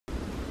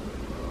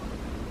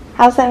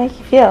How's that make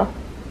you feel?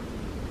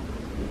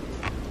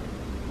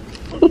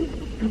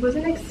 I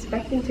wasn't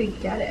expecting to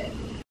get it.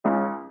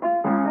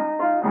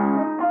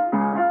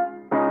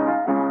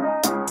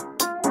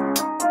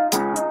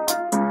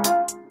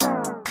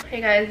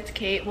 Hey guys, it's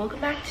Kate. Welcome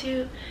back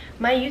to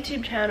my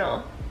YouTube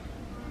channel.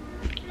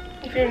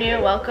 If you're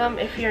new, welcome.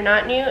 If you're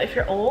not new, if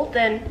you're old,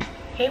 then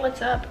hey,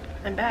 what's up?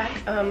 I'm back.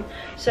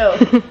 So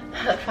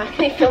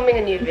finally filming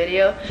a new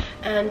video,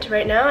 and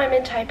right now I'm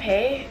in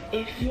Taipei.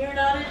 If you're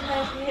not in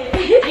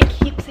Taipei, I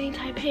keep saying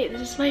Taipei.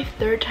 This is my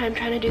third time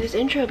trying to do this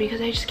intro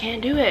because I just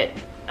can't do it.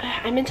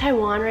 I'm in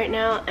Taiwan right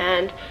now,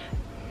 and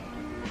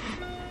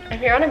I'm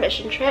here on a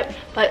mission trip,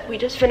 but we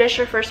just finished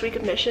our first week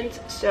of missions,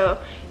 so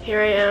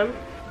here I am,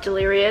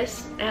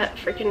 delirious at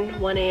freaking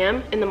 1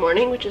 a.m. in the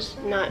morning, which is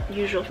not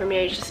usual for me.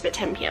 I usually sleep at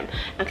 10 p.m.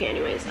 Okay,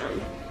 anyways,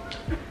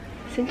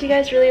 since you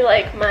guys really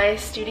like my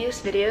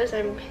studious videos,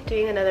 I'm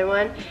doing another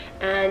one,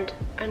 and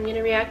I'm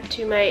gonna react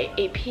to my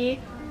AP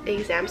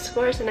exam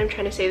scores, and I'm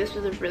trying to say this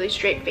with a really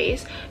straight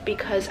face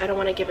because I don't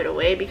want to give it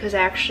away, because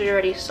I actually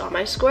already saw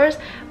my scores,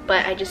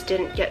 but I just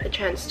didn't get the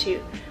chance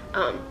to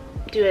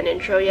do an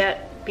intro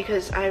yet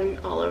because I'm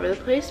all over the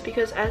place,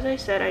 because as I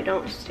said, I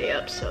don't stay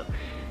up, so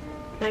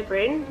my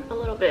brain a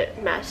little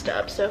bit messed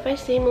up. So if I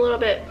seem a little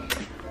bit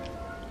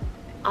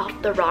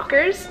off the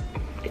rockers,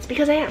 it's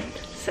because I am.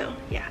 So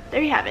yeah,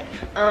 there you have it.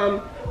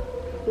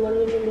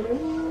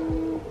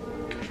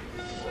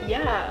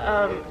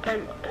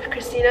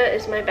 Christina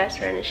is my best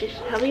friend, and she's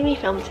helping me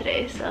film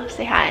today, so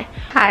say hi.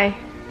 Hi.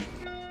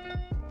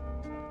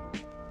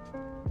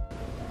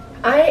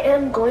 I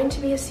am going to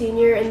be a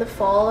senior in the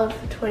fall of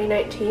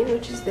 2019,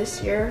 which is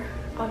this year,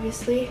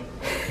 obviously.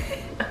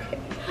 Okay,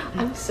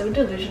 I'm so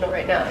delusional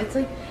right now. It's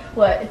like,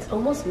 what? It's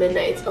almost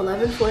midnight. It's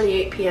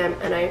 11:48 p.m.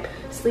 and I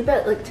sleep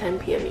at like 10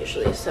 p.m.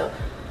 usually, so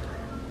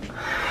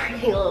we're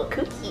getting a little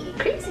kooky,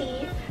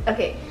 crazy.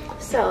 Okay,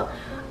 so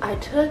I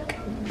took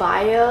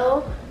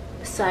bio,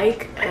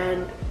 psych,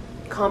 and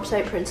comp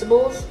sci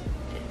principles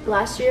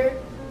last year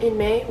in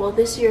May. Well,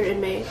 this year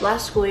in May,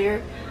 last school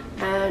year,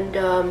 and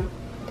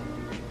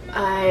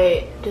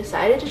I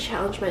decided to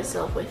challenge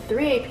myself with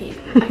 3 AP.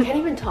 I can't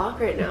even talk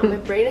right now. My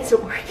brain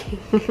isn't working.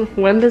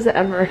 When does it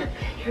ever?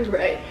 You're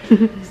right.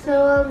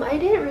 So I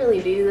didn't really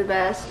do the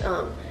best.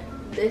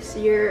 This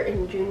year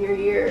in junior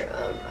year,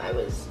 I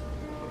was.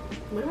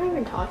 What am I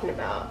even talking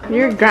about?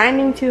 You're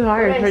grinding too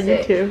hard for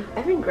YouTube.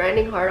 I've been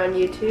grinding hard on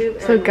YouTube.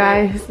 So and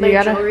guys, my you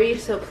gotta jewelry.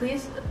 So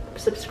please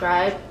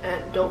subscribe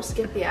and don't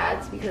skip the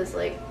ads, because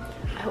like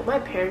I hope my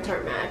parents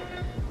aren't mad.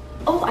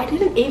 Oh, I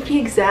did an AP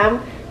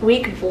exam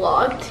week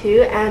vlog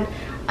too, and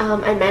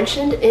I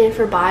mentioned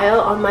for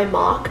bio on my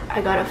mock I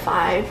got a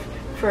 5.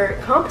 For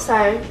comp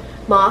sci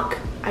mock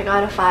I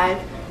got a 5,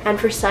 and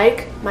for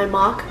psych my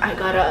mock I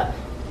got a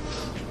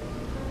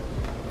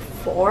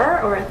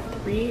 4 or a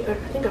 3, or I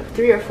think a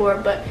 3 or 4.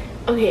 But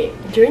okay,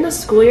 during the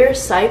school year,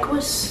 psych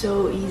was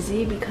so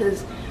easy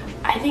because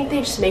I think they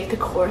just make the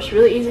course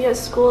really easy at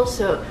school,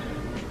 so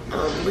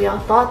we all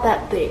thought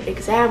that the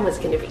exam was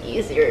going to be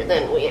easier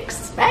than we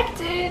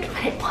expected,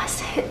 but it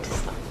wasn't.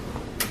 So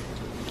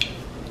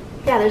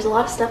yeah, there's a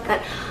lot of stuff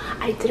that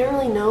I didn't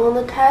really know on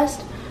the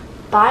test.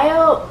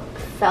 Bio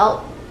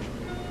felt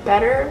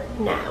better.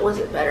 Nah, was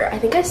it better? I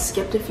think I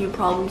skipped a few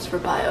problems for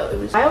bio.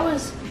 Bio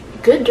was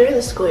good during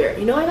the school year.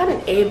 You know, I got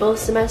an A both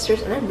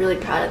semesters, and I'm really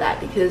proud of that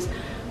because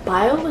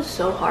bio was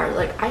so hard.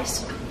 Like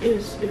it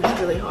was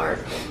really hard.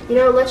 You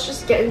know, let's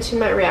just get into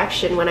my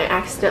reaction when I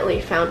accidentally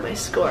found my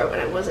score when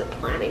I wasn't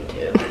planning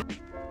to.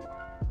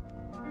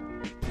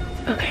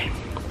 Okay,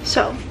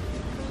 so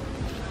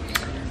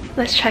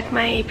let's check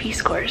my AP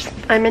scores.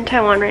 I'm in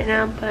Taiwan right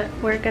now, but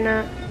we're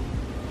gonna,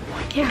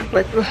 yeah,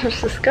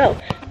 let's just go.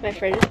 My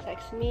friend just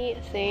texted me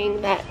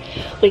saying that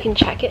we can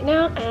check it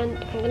now,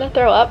 and I'm gonna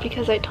throw up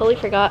because I totally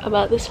forgot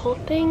about this whole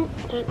thing.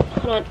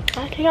 Hold on,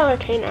 I take out our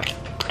trainer.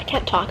 I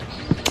can't talk.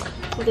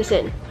 Put this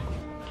in.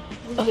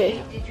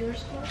 Okay.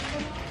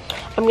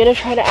 I'm gonna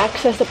try to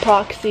access a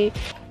proxy.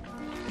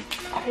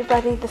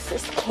 Everybody, this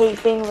is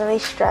Kate being really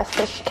stressed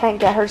that she can't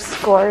get her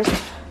scores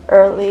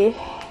early.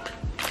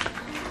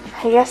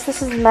 I guess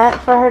this is meant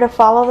for her to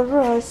follow the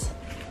rules.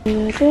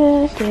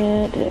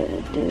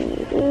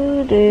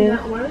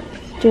 That work?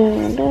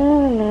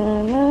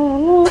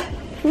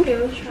 Okay,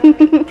 let's try.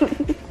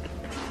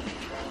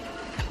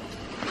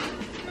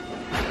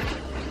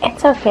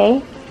 It's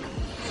okay.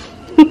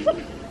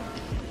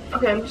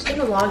 Okay, I'm just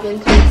gonna log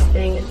into this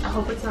thing, and I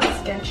hope it's not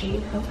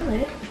sketchy.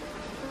 Hopefully.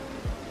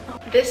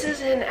 This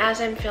is in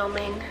as I'm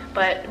filming,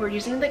 but we're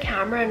using the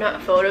camera and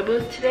not photo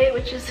booth today,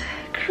 which is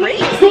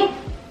crazy.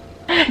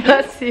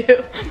 That's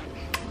you.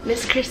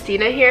 Miss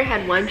Christina here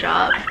had one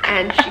job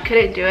and she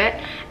couldn't do it,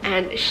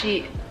 and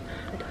she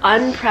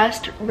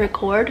unpressed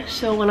record,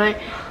 so when I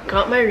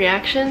got my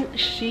reaction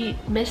she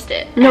missed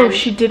it. No,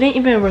 she didn't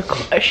even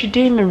record. She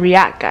didn't even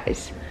react,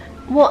 guys.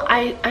 Well,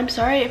 I'm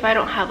sorry if I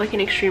don't have like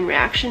an extreme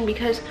reaction,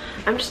 because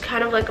I'm just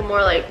kind of like a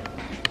more like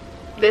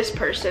this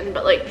person,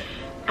 but like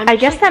I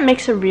guess that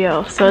makes it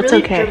real, so it's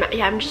really okay.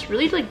 Yeah, I'm just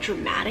really like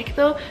dramatic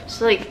though,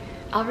 so like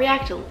I'll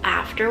react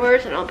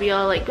afterwards and I'll be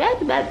all like blah,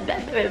 blah, blah,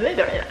 blah, blah,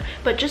 blah.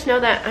 But just know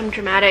that I'm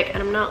dramatic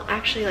and I'm not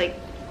actually like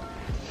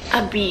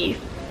a B.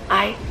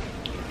 I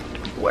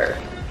were.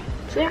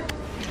 So yeah.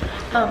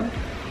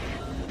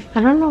 I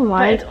don't know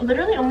why. But it's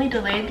literally only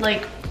delayed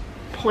like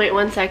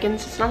 0.1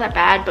 seconds. It's not that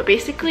bad, but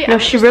basically no,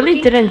 she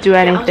really didn't do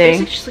anything. I was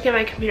basically just looking at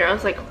my computer. I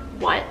was like,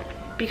 what?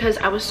 Because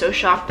I was so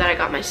shocked that I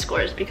got my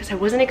scores, because I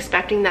wasn't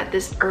expecting that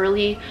this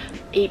early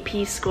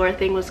AP score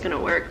thing was gonna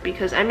work,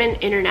 because I'm in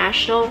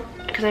international,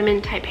 because I'm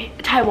in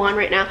Taiwan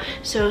right now,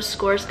 so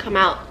scores come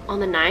out on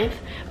the 9th,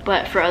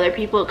 but for other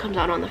people it comes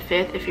out on the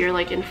 5th if you're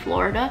like in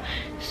Florida.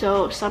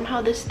 So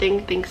somehow this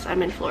thing thinks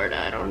I'm in Florida.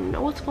 I don't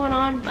know what's going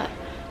on, but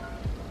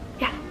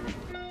yeah.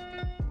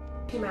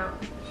 Came out.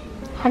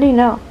 How do you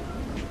know?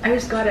 I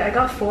just got it. I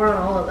got 4 on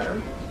all of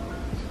them.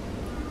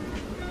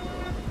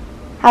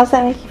 How's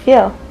that make you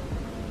feel?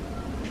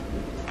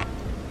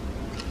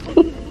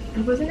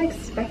 I wasn't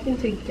expecting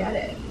to get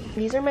it.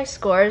 These are my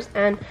scores,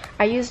 and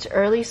I used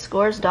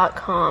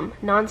earlyscores.com.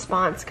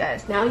 Non-spons,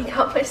 guys. Now you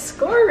got my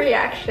score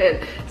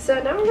reaction. So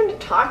now I'm going to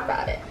talk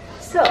about it.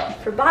 So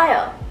for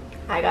bio,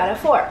 I got a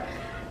 4.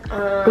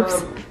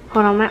 Oops.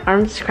 Hold on, my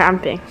arm's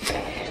cramping.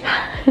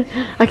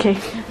 Okay,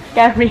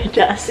 gotta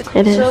readjust.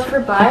 It is. So for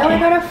bio, okay. I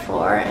got a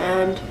 4,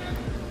 and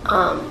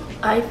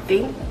I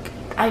think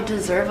I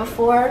deserve a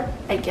 4,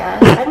 I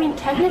guess. I mean,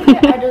 technically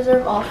I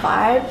deserve all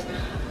 5s,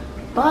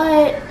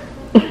 but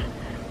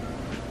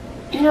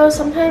you know,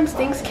 sometimes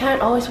things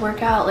can't always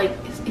work out. Like,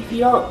 if you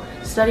don't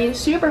study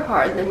super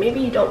hard, then maybe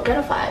you don't get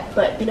a 5.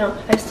 But, you know,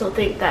 I still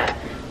think that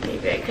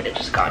maybe I could have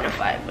just gotten a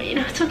 5. But, you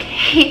know, it's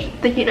okay.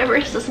 The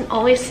universe doesn't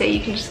always say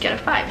you can just get a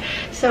 5.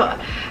 So,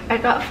 I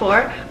got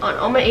 4 on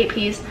all my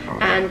APs.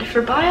 And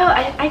for bio,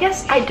 I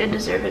guess I did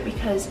deserve it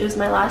because it was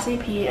my last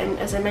AP. And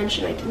as I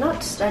mentioned, I did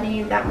not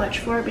study that much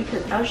for it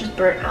because I was just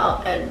burnt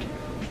out and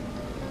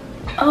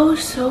oh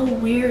so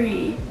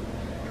weary.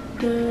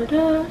 Da,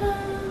 da, da.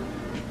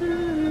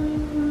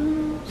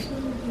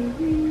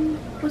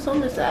 What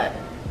song is that?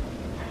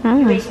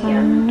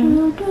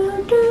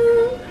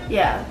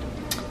 Yeah.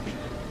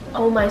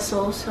 Oh, my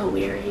soul so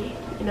weary,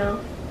 you know?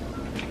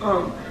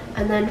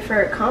 And then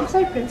for comp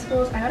sci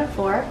principles, I got a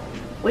 4,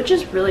 which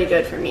is really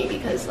good for me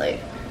because like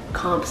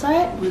comp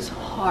sci was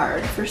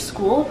hard. For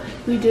school,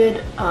 we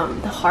did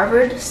the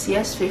Harvard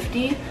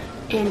CS50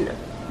 in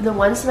the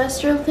 1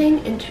 semester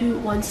thing into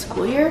 1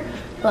 school year,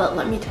 but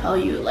let me tell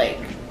you, like,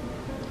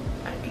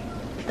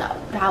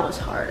 that was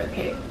hard,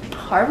 okay?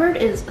 Harvard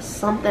is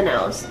something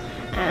else,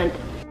 and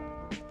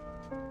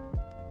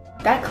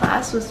that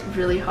class was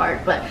really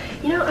hard, but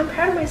you know, I'm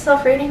proud of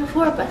myself rating a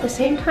 4, but at the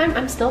same time,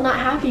 I'm still not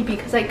happy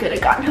because I could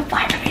have gotten a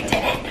 5 and I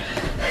didn't.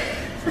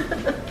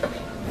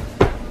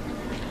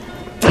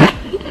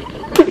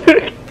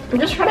 I'm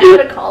just trying to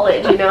go to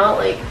college, you know,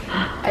 like,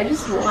 I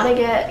just want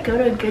to go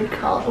to a good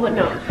college. Well,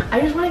 no,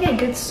 I just want to get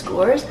good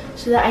scores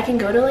so that I can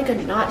go to like a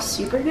not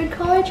super good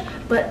college,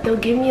 but they'll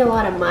give me a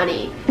lot of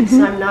money,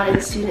 so I'm not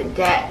in student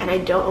debt and I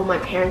don't owe my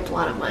parents a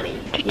lot of money.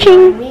 You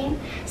know what I mean?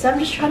 So I'm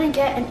just trying to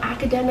get an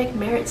academic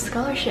merit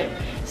scholarship.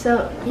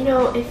 So, you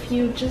know, if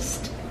you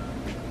just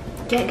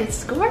get good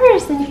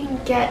scores, then you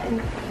can get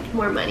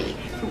more money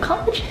from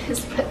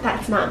colleges, but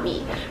that's not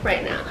me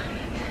right now.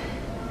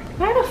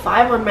 I had a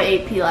 5 on my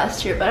AP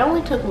last year, but I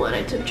only took 1.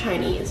 I took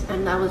Chinese,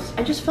 and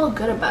I just felt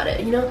good about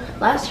it. You know,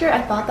 last year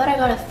I thought that I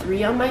got a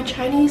 3 on my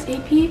Chinese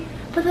AP,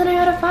 but then I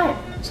got a 5,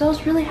 so I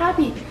was really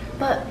happy.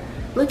 But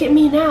look at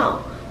me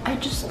now. I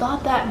just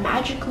thought that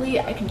magically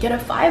I could get a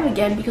 5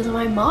 again because of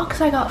my mocks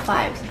I got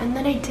 5s, and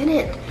then I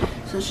didn't.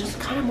 So it's just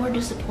kind of more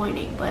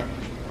disappointing, but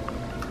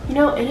you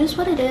know, it is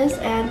what it is,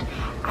 and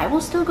I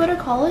will still go to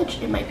college.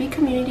 It might be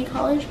community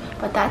college,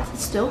 but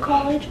that's still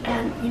college,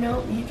 and you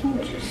know, you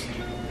can just,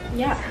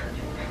 yeah.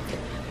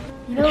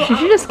 You know, should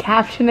you just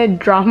caption it,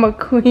 drama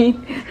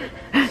queen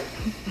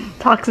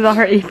talks about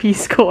her AP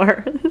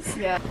scores?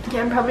 Yeah,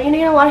 I'm probably gonna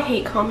get a lot of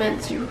hate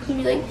comments. You're gonna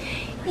be like,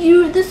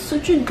 that's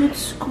such a good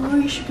score,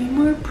 you should be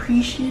more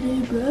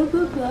appreciative, blah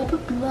blah blah blah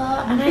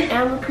blah. And I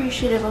am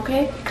appreciative,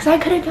 okay? Because I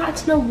could have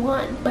gotten a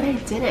 1, but I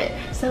didn't.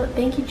 So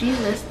thank you,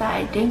 Jesus, that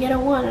I didn't get a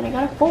 1 and I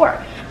got a 4,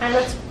 and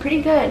that's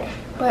pretty good.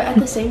 But at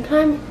the same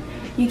time,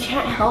 you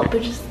can't help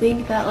but just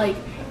think that, like,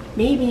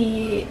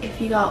 maybe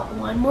if you got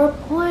 1 more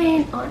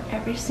point on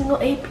every single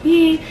AP,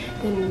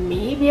 then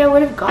maybe I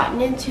would have gotten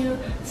into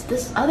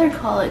this other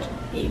college.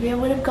 Maybe I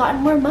would have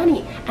gotten more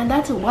money. And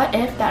that's a what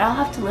if that I'll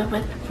have to live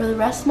with for the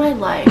rest of my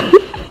life.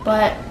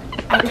 But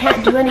I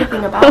can't do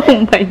anything about it.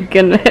 Oh my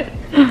goodness.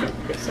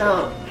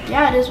 So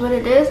yeah, it is what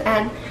it is,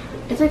 and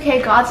it's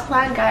okay. God's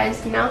plan,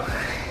 guys, you know.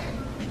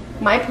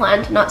 My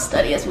plan to not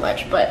study as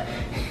much, but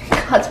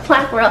God's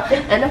plan where I'll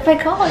end up at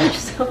college.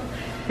 So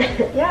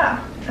yeah.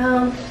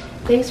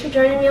 Thanks for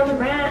joining me on the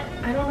rant.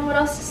 I don't know what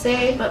else to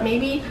say, but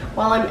maybe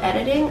while I'm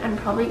editing, I'm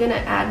probably gonna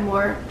add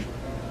more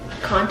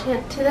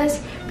content to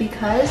this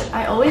because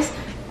I always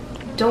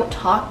don't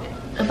talk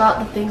about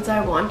the things that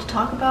I want to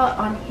talk about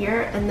on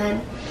here, and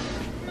then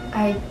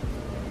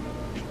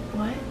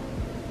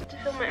to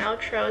film my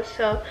outro.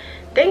 So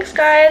thanks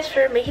guys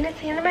for making it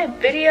to the end of my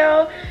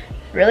video.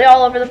 really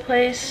all over the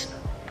place,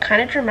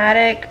 kind of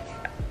dramatic.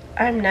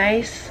 I'm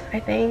nice, I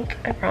think.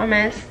 I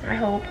promise. I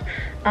hope.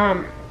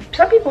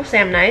 Some people say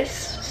I'm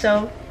nice,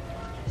 so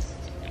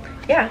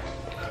yeah.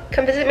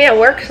 Come visit me at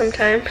work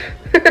sometime.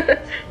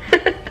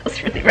 That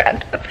was really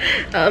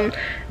random.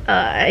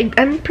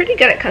 I'm pretty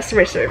good at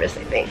customer service,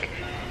 I think.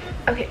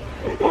 Okay,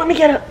 let me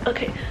get up.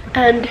 Okay,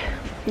 and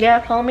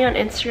yeah, follow me on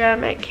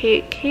Instagram at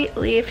Kate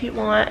Lee if you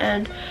want,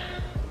 and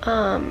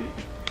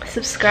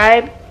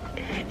subscribe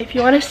if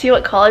you want to see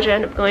what college I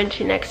end up going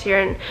to next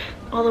year and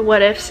all the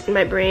what ifs in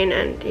my brain,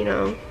 and you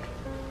know,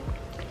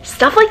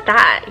 stuff like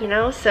that, you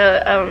know.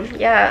 So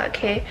yeah,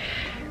 okay,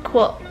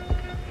 cool,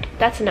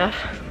 that's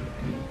enough.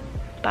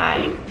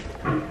 Bye.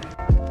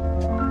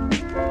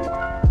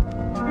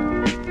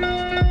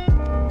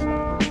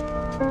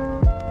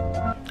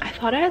 I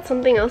thought I had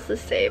something else to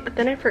say, but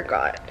then I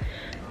forgot.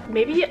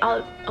 Maybe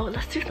oh,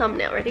 let's do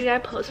thumbnail. Ready?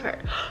 Gotta pose for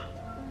it.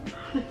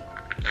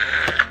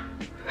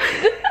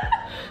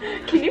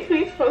 Can you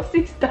please post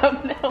these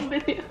thumbnail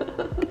videos?